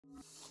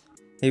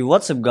Hey,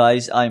 what's up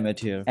guys, iMAT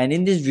here, and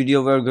in this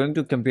video we are going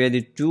to compare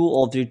the two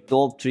of the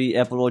top 3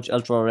 Apple Watch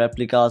Ultra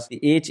replicas, the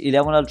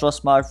H11 Ultra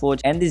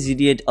smartwatch and the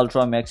ZD8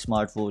 Ultra Max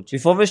smartwatch.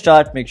 Before we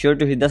start, make sure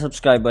to hit the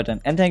subscribe button,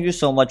 and thank you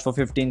so much for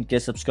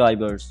 15k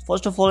subscribers.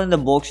 First of all, in the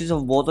boxes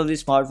of both of the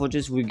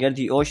smartwatches we get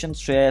the Ocean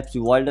straps,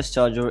 the wireless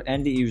charger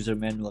and the user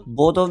manual.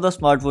 Both of the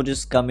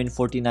smartwatches come in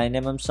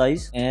 49mm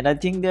size, and I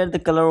think that the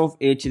color of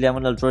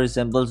H11 Ultra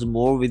resembles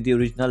more with the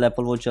original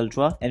Apple Watch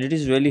Ultra, and it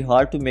is really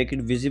hard to make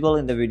it visible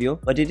in the video,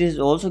 but it is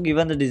also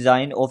given the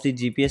design of the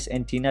GPS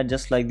antenna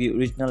just like the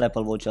original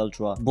Apple Watch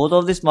Ultra. Both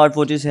of the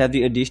smartwatches have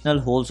the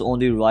additional holes on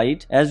the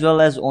right as well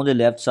as on the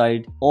left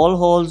side. All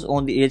holes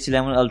on the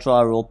H11 Ultra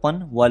are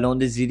open, while on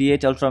the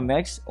ZD8 Ultra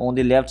Max on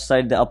the left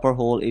side the upper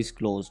hole is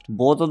closed.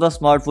 Both of the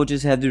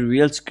smartwatches have the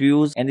real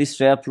screws and the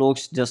strap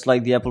locks just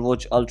like the Apple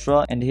Watch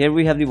Ultra, and here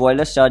we have the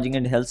wireless charging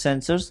and health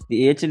sensors.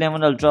 The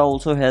H11 Ultra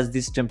also has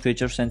this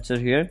temperature sensor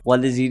here, while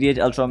the ZD8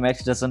 Ultra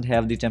Max doesn't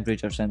have the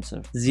temperature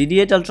sensor.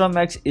 ZD8 Ultra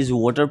Max is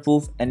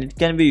waterproof and it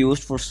can be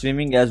used for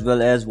swimming as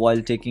well as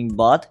while taking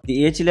bath.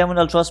 The H11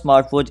 Ultra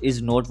smartwatch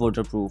is not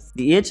waterproof.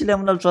 The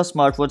H11 Ultra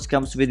smartwatch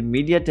comes with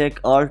MediaTek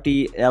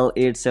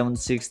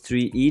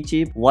RT-L8763E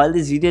chip, while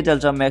the ZD8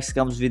 Ultra Max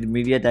comes with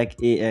MediaTek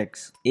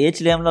AX.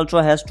 H11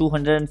 Ultra has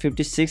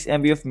 256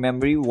 MB of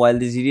memory, while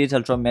the ZD8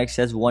 Ultra Max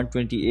has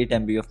 128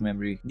 MB of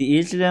memory. The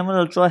H11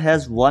 Ultra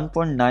has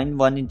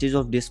 1.91 inches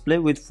of display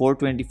with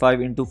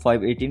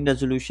 425x518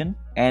 resolution,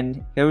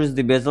 and here is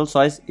the bezel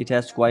size. It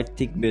has quite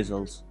thick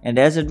bezels, and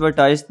as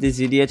advertised, the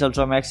ZD8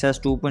 Ultra Max has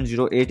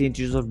 2.08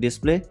 inches of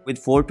display with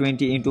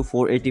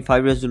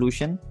 420x485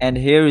 resolution, and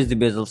here is the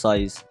bezel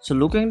size. So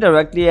looking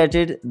directly at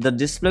it, the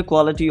display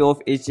quality of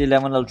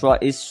H11 Ultra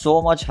is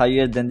so much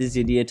higher than the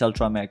ZD8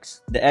 Ultra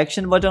Max. The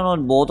action button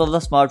on both of the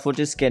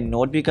smartwatches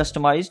cannot be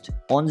customized.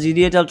 On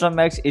ZD8 Ultra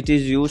Max it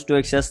is used to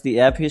access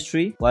the app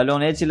history, while on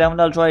H11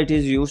 Ultra it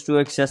is used to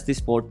access the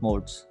sport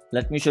modes.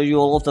 Let me show you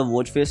all of the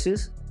watch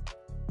faces.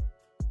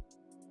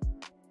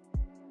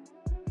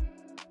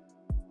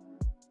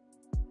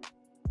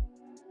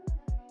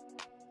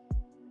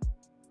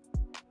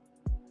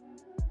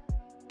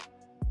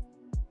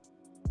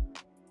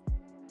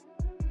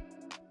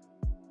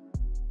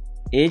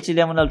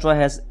 H11 Ultra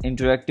has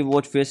interactive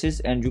watch faces,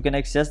 and you can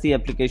access the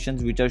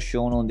applications which are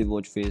shown on the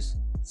watch face.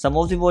 Some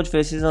of the watch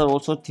faces are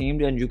also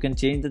themed, and you can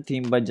change the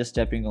theme by just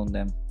tapping on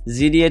them.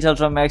 ZD8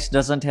 Ultra Max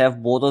doesn't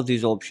have both of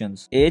these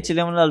options.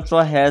 H11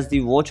 Ultra has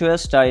the watchOS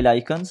style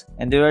icons,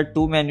 and there are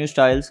two menu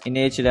styles in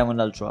H11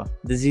 Ultra.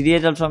 The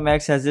ZD8 Ultra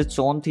Max has its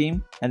own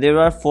theme, and there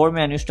are 4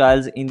 menu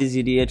styles in the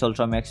ZD8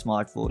 Ultra Max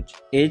smartwatch.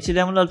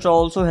 H11 Ultra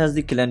also has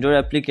the calendar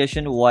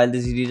application, while the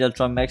ZD8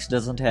 Ultra Max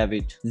doesn't have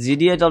it.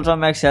 ZD8 Ultra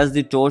Max has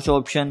the torch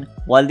option,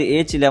 while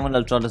the H11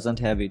 Ultra doesn't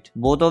have it.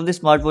 Both of the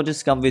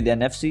smartwatches come with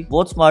NFC.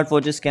 Both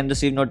smartwatches can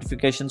receive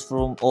notifications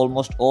from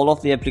almost all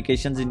of the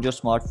applications in your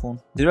smartphone.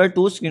 There are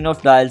two screen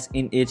of dials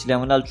in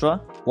H11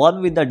 Ultra,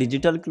 one with the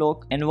digital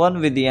clock and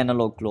one with the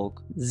analog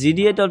clock.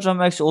 ZD8 Ultra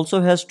Max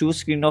also has two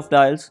screen of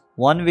dials,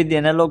 one with the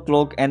analog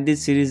clock and the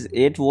Series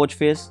 8 watch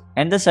face,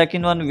 and the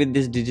second one with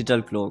this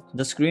digital clock.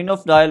 The screen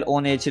of dial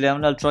on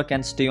H11 Ultra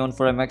can stay on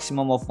for a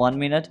maximum of 1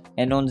 minute,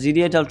 and on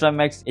ZD8 Ultra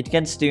Max it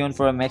can stay on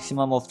for a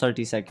maximum of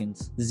 30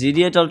 seconds.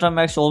 ZD8 Ultra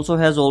Max also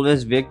has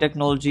always wake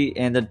technology,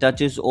 and the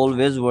touch is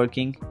always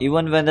working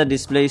even when the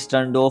display is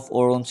turned off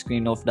or on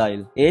screen of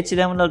dial.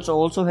 H11 Ultra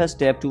also has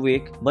tap to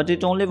wake, but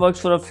it only works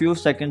for a few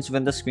seconds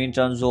when the screen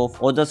turns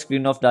off or the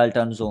screen of dial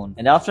turns on,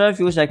 and after a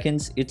few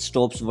seconds it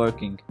stops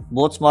working.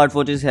 Both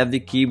smartwatches have the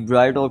keep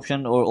bright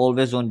option or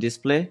always on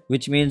display,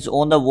 which means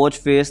on the watch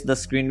face the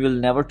screen will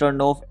never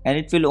turn off, and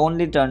it will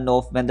only turn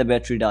off when the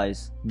battery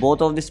dies.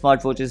 Both of the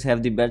smartwatches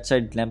have the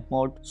bedside lamp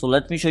mode, so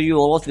let me show you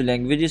all of the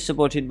languages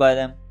supported by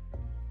them.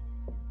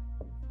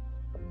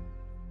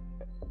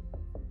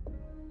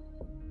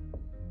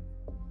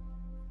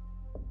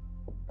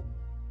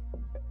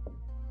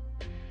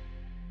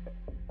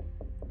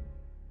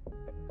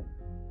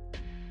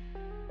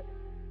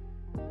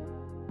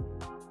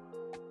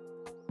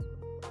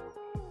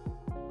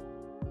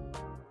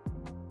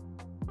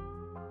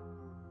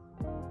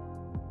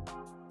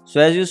 So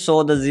as you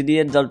saw, the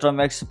ZD8 Ultra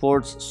Max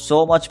supports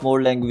so much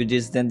more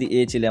languages than the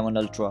H11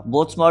 Ultra.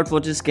 Both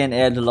smartwatches can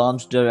add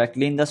alarms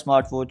directly in the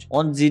smartwatch.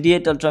 On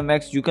ZD8 Ultra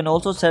Max, you can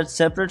also set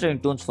separate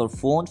ringtones for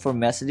phone, for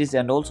messages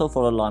and also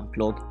for alarm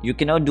clock. You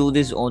cannot do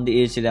this on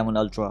the H11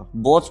 Ultra.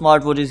 Both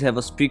smartwatches have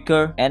a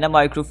speaker and a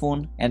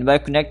microphone, and by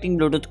connecting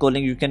Bluetooth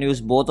calling, you can use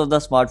both of the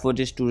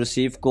smartwatches to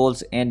receive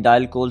calls and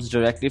dial calls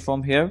directly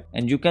from here.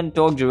 And you can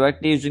talk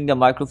directly using the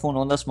microphone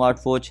on the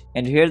smartwatch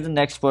and hear the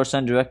next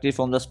person directly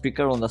from the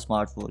speaker on the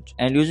smartwatch. smartwatch.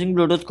 And using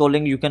Bluetooth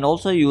calling, you can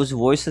also use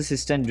voice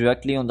assistant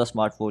directly on the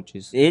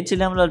smartwatches. The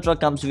H11 Ultra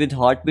comes with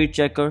heartbeat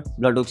checker,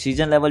 blood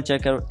oxygen level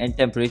checker, and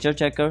temperature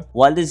checker,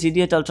 while the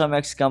ZD8 Ultra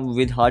Max comes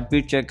with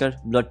heartbeat checker,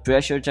 blood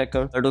pressure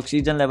checker, blood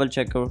oxygen level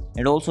checker,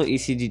 and also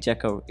ECG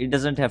checker. It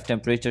doesn't have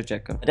temperature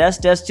checker. But as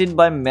tested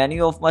by many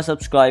of my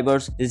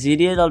subscribers, the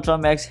ZD8 Ultra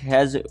Max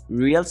has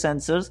real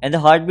sensors and the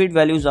heartbeat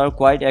values are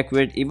quite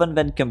accurate even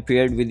when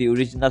compared with the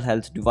original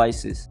health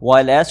devices.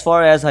 While as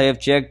far as I have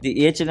checked, the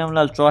H11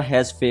 Ultra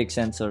has fake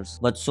sensors.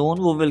 But soon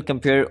we will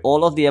compare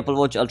all of the Apple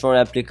Watch Ultra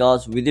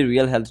replicas with the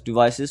real health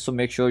devices, so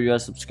make sure you are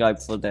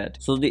subscribed for that.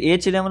 So the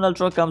H11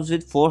 Ultra comes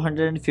with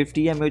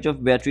 450 mAh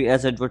of battery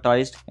as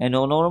advertised, and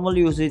on normal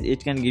usage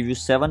it can give you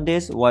 7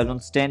 days, while on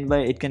standby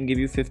it can give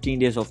you 15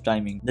 days of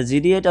timing. The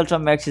ZD8 Ultra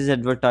Max is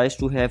advertised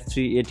to have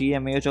 380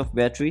 mAh of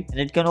battery, and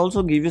it can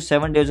also give you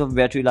 7 days of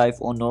battery life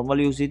on normal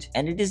usage,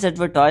 and it is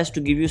advertised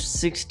to give you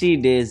 60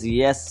 days,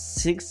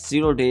 yes,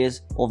 60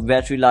 days of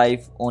battery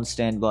life on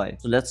standby.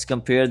 So let's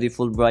compare the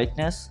full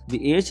brightness. The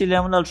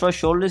H11 Ultra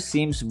surely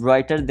seems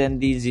brighter than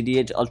the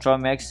ZD8 Ultra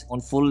Max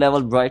on full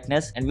level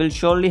brightness and will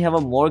surely have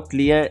a more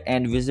clear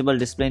and visible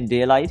display in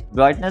daylight.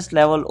 Brightness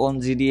level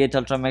on ZD8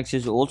 Ultra Max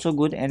is also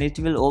good and it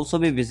will also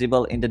be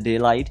visible in the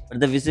daylight, but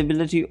the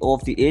visibility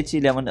of the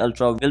H11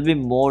 Ultra will be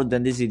more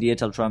than the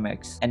ZD8 Ultra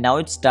Max. And now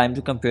it's time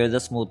to compare the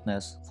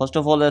smoothness. First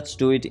of all, let's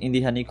do it in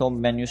the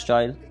honeycomb menu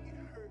style.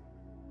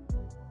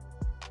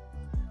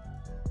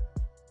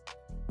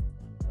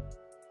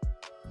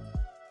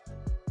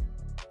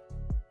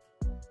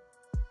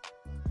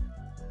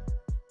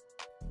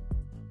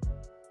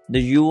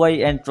 The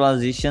UI and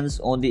transitions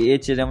on the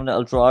H11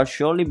 Ultra are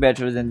surely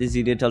better than the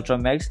ZD8 Ultra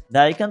Max.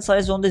 The icon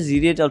size on the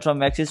ZD8 Ultra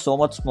Max is so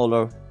much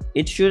smaller.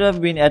 It should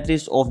have been at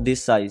least of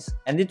this size.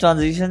 And the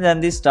transitions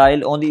and the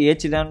style on the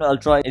H11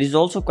 Ultra, it is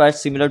also quite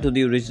similar to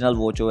the original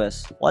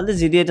watchOS, while the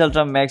ZD8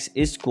 Ultra Max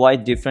is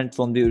quite different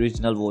from the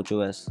original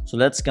watchOS. So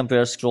let's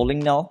compare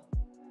scrolling now.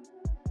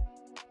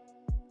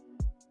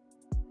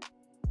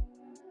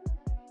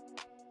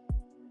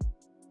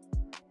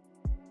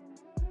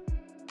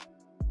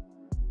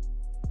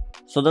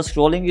 So the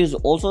scrolling is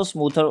also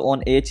smoother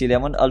on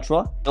H11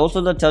 Ultra. Also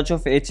the touch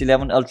of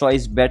H11 Ultra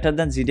is better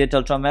than ZD8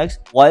 Ultra Max.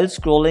 While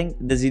scrolling,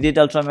 the ZD8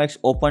 Ultra Max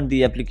opened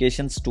the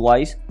applications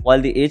twice,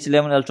 while the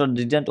H11 Ultra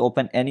didn't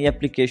open any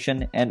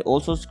application and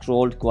also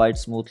scrolled quite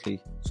smoothly.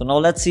 So now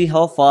let's see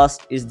how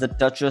fast is the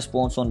touch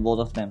response on both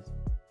of them.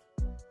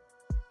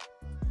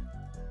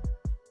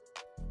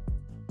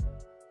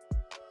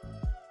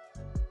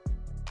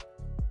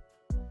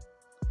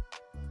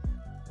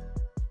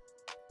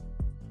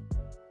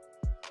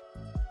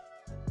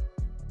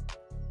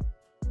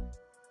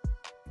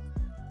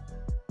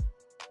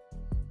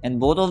 And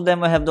both of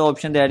them have the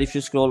option that if you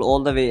scroll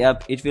all the way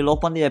up, it will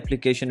open the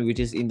application which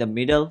is in the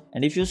middle,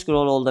 and if you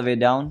scroll all the way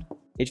down,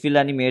 it will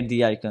animate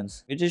the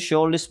icons, which is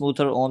surely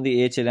smoother on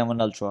the H11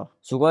 Ultra.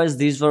 So guys,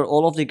 these were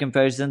all of the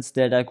comparisons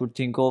that I could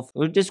think of.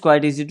 It is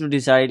quite easy to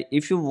decide.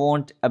 If you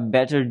want a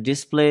better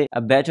display,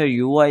 a better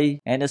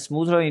UI and a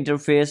smoother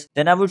interface,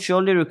 then I would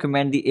surely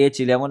recommend the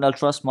H11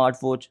 Ultra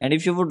smartwatch. And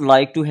if you would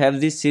like to have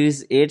this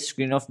Series 8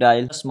 screen of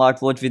dial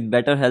smartwatch with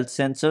better health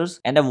sensors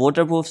and a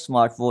waterproof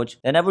smartwatch,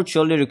 then I would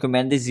surely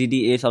recommend the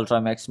ZD8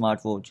 Ultra Max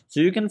smartwatch. So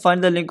you can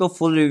find the link of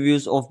full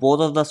reviews of both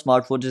of the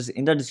smartwatches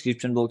in the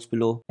description box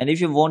below. And if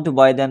you want to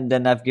buy them,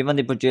 then I've given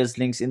the purchase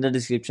links in the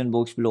description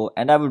box below,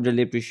 and I would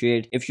really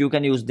appreciate if you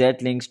can use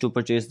that links to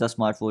purchase the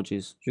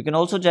smartwatches. You can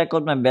also check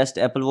out my best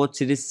Apple Watch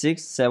Series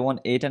 6, 7,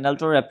 8 and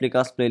Ultra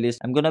replicas playlist.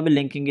 I'm gonna be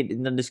linking it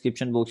in the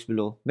description box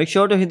below. Make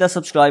sure to hit the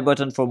subscribe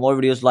button for more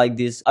videos like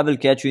this. I will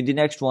catch you in the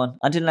next one.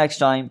 Until next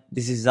time,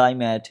 this is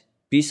iMAT.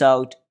 Peace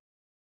out.